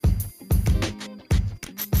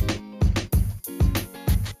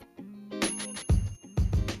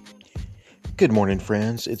Good morning,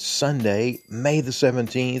 friends. It's Sunday, May the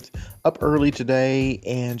 17th, up early today,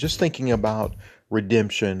 and just thinking about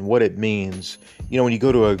redemption, what it means. When you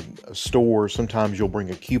go to a store, sometimes you'll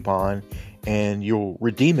bring a coupon and you'll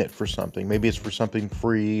redeem it for something. Maybe it's for something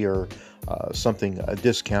free or something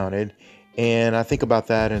discounted. And I think about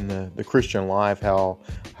that in the Christian life, how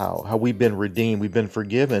we've been redeemed, we've been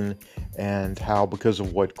forgiven, and how because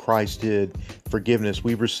of what Christ did, forgiveness,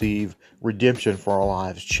 we receive redemption for our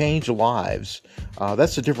lives, changed lives.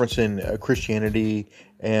 That's the difference in Christianity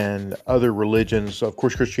and other religions. Of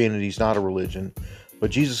course, Christianity is not a religion,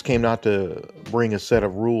 but Jesus came not to bring a set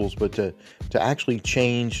of rules, but to actually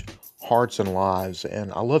change hearts and lives.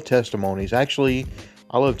 And I love testimonies. Actually,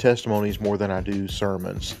 I love testimonies more than I do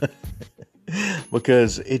sermons.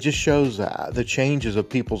 Because it just shows the changes of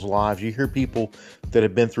people's lives. You hear people that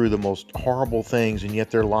have been through the most horrible things, and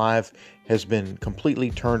yet their life has been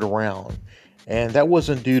completely turned around. And that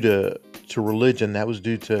wasn't due to religion. That was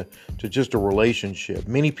due to just a relationship.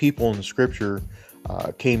 Many people in the Scripture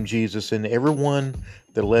came Jesus, and everyone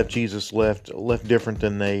that left Jesus left different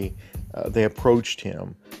than they approached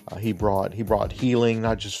him. He brought healing,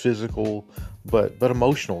 not just physical, but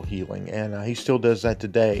emotional healing, and he still does that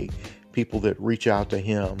today. People that reach out to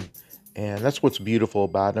him. And that's what's beautiful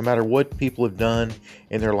about it. No matter what people have done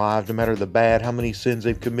in their lives, no matter the bad, how many sins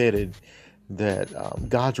they've committed, that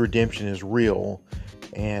God's redemption is real,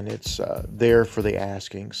 and it's there for the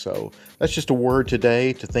asking. So that's just a word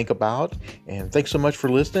today to think about. And thanks so much for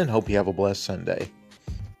listening. Hope you have a blessed Sunday.